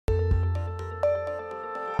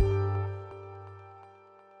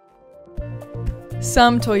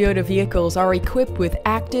Some Toyota vehicles are equipped with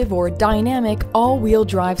active or dynamic all-wheel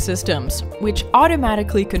drive systems, which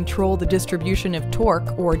automatically control the distribution of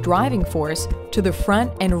torque or driving force to the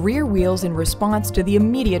front and rear wheels in response to the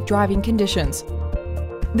immediate driving conditions.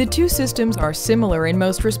 The two systems are similar in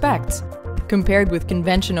most respects. Compared with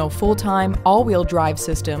conventional full-time all-wheel drive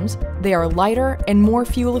systems, they are lighter and more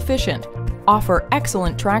fuel efficient, offer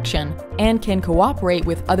excellent traction, and can cooperate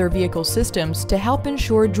with other vehicle systems to help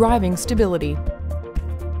ensure driving stability.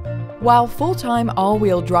 While full-time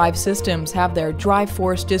all-wheel drive systems have their drive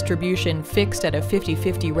force distribution fixed at a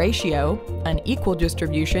 50-50 ratio, an equal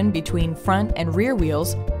distribution between front and rear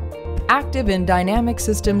wheels, active and dynamic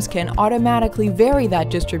systems can automatically vary that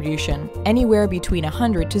distribution anywhere between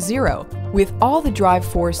 100 to 0, with all the drive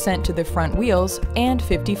force sent to the front wheels and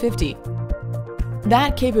 50-50.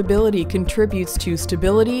 That capability contributes to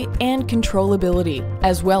stability and controllability,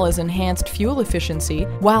 as well as enhanced fuel efficiency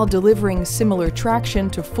while delivering similar traction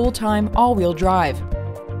to full-time all-wheel drive.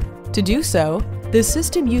 To do so, the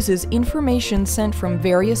system uses information sent from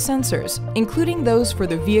various sensors, including those for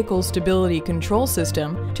the vehicle stability control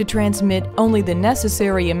system, to transmit only the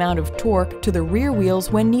necessary amount of torque to the rear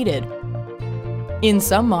wheels when needed. In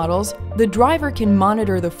some models, the driver can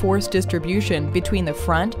monitor the force distribution between the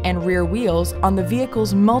front and rear wheels on the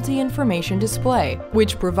vehicle's multi-information display,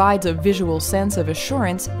 which provides a visual sense of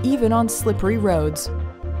assurance even on slippery roads.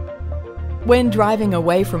 When driving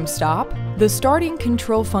away from stop, the starting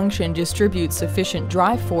control function distributes sufficient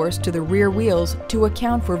drive force to the rear wheels to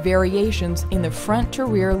account for variations in the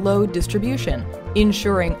front-to-rear load distribution,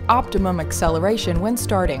 ensuring optimum acceleration when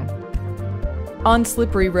starting. On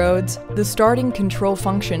slippery roads, the starting control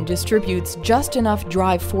function distributes just enough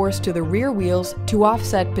drive force to the rear wheels to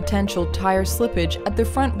offset potential tire slippage at the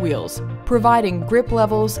front wheels, providing grip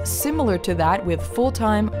levels similar to that with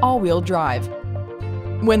full-time all-wheel drive.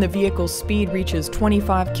 When the vehicle's speed reaches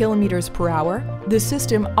 25 kilometers per hour, the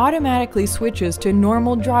system automatically switches to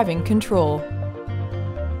normal driving control.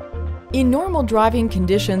 In normal driving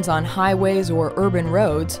conditions on highways or urban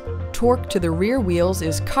roads, torque to the rear wheels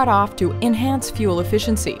is cut off to enhance fuel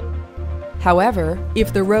efficiency. However,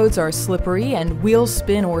 if the roads are slippery and wheel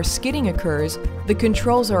spin or skidding occurs, the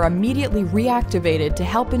controls are immediately reactivated to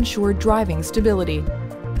help ensure driving stability.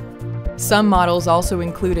 Some models also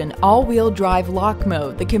include an all-wheel drive lock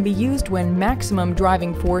mode that can be used when maximum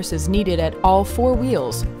driving force is needed at all four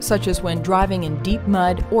wheels, such as when driving in deep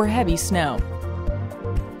mud or heavy snow.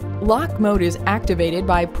 Lock mode is activated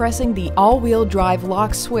by pressing the all-wheel drive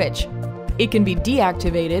lock switch. It can be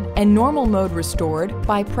deactivated and normal mode restored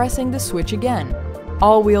by pressing the switch again.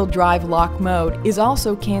 All-wheel drive lock mode is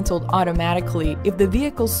also canceled automatically if the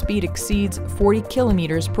vehicle's speed exceeds 40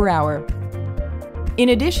 kilometers per hour. In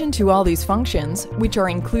addition to all these functions, which are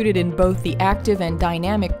included in both the active and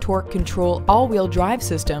dynamic torque control all-wheel drive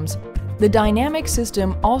systems, the dynamic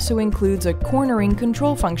system also includes a cornering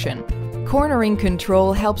control function. Cornering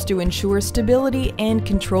control helps to ensure stability and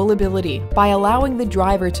controllability by allowing the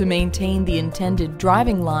driver to maintain the intended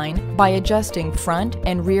driving line by adjusting front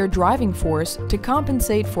and rear driving force to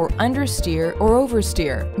compensate for understeer or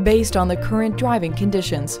oversteer based on the current driving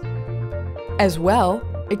conditions. As well,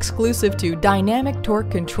 exclusive to dynamic torque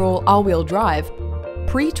control all-wheel drive,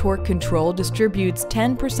 pre-torque control distributes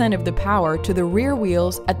 10% of the power to the rear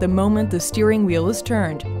wheels at the moment the steering wheel is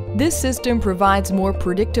turned. This system provides more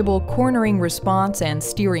predictable cornering response and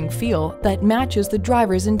steering feel that matches the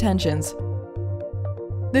driver's intentions.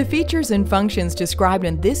 The features and functions described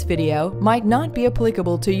in this video might not be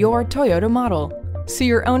applicable to your Toyota model. See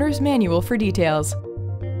your owner's manual for details.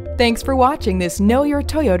 Thanks for watching this Know Your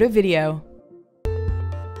Toyota video.